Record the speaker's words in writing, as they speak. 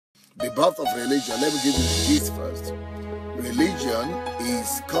The birth of religion, let me give you the gist first. Religion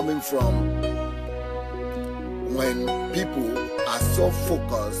is coming from when people are so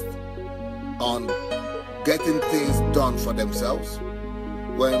focused on getting things done for themselves,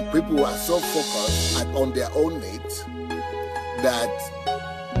 when people are so focused on their own needs that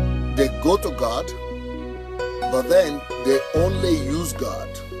they go to God, but then they only use God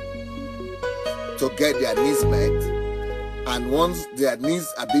to get their needs met. And once their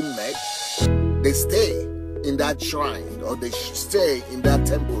needs are being met, they stay in that shrine, or they stay in that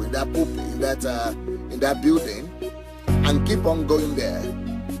temple, in that pulpit, in that building, and keep on going there,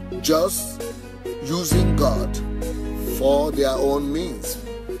 just using God for their own means.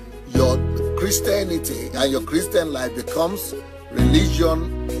 Your Christianity and your Christian life becomes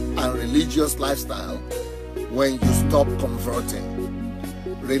religion and religious lifestyle when you stop converting.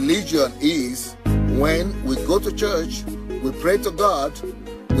 Religion is when we go to church, we pray to God,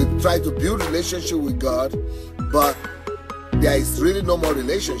 we try to build relationship with God, but there is really no more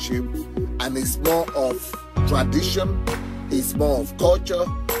relationship, and it's more of tradition, it's more of culture,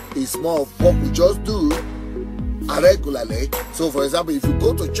 it's more of what we just do regularly. So for example, if you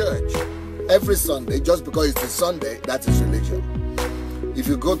go to church every Sunday just because it's a Sunday, that is religion. If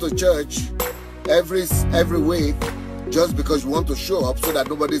you go to church every week just because you want to show up so that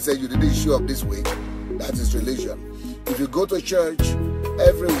nobody says you didn't show up this week, that is religion. If you go to church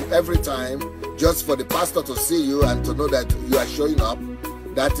every time just for the pastor to see you and to know that you are showing up,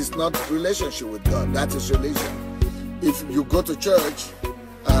 that is not relationship with God, that is religion. If you go to church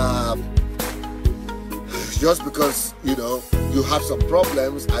just because you have some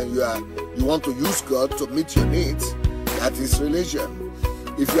problems and you want to use God to meet your needs, that is religion.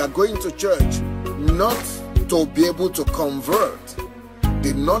 If you are going to church not to be able to convert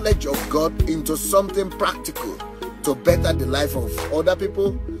the knowledge of God into something practical to better the life of other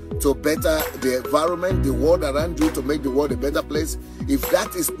people, to better the environment, the world around you, to make the world a better place, if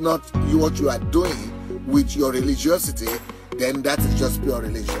that is not what you are doing with your religiosity, then that is just pure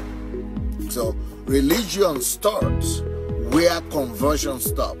religion. So religion starts where conversion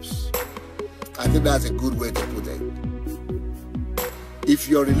stops. I think that's a good way to put it. If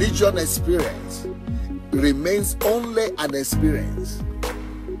your religion experience remains only an experience,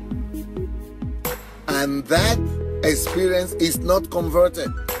 and that experience is not converted,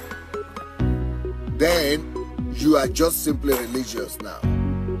 then you are just simply religious now.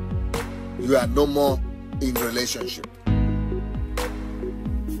 You are no more in relationship.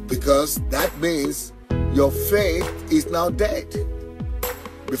 Because that means your faith is now dead.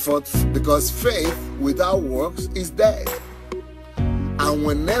 Because faith without works is dead. And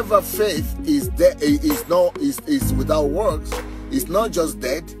whenever faith is dead, is without works, it's not just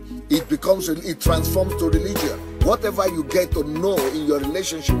dead, it transforms to religion. Whatever you get to know in your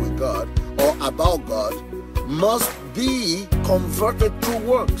relationship with God or about God must be converted through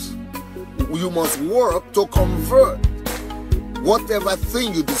works. You must work to convert whatever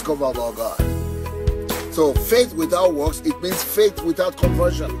thing you discover about God. So faith without works, it means faith without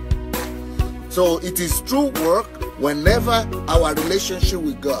conversion. So it is through work. Whenever our relationship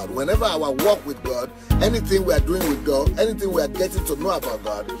with God, whenever our walk with God, anything we are doing with God, anything we are getting to know about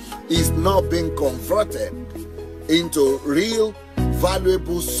God is not being converted into real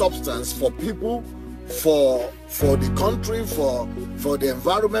valuable substance for people, for the country, for the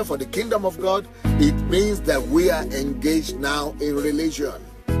environment, for the kingdom of God, it means that we are engaged now in religion.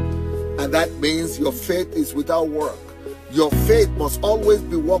 And that means your faith is without work. Your faith must always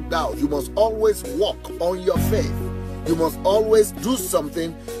be worked out. You must always walk on your faith. You must always do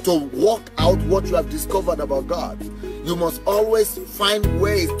something to work out what you have discovered about God. You must always find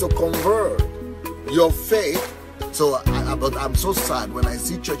ways to convert your faith. But I'm so sad when I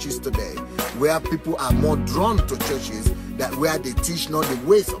see churches today where people are more drawn to churches that where they teach not the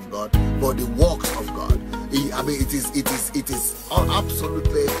ways of God but the works of God. It is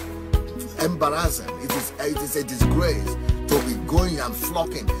absolutely embarrassing. It is a disgrace to be going and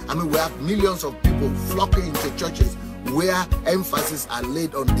flocking. We have millions of people flocking into churches where emphasis are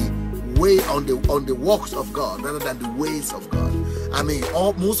laid on the works of God rather than the ways of God.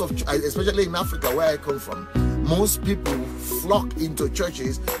 Especially in Africa where I come from, most people flock into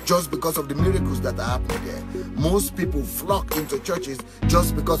churches just because of the miracles that are happening there. Most people flock into churches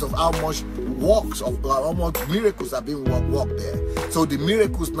just because of how much how much miracles are being worked there. So the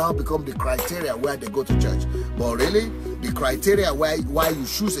miracles now become the criteria where they go to church. But really, the criteria why you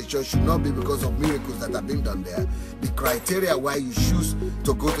choose a church should not be because of miracles that are being done there. The criteria why you choose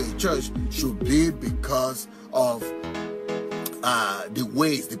to go to a church should be because of the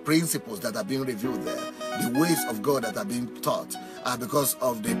ways, the principles that are being revealed there. the ways of God that are being taught, because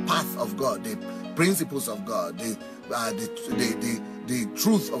of the path of God, the principles of God, the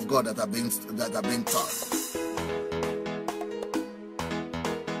truth of God that are being taught.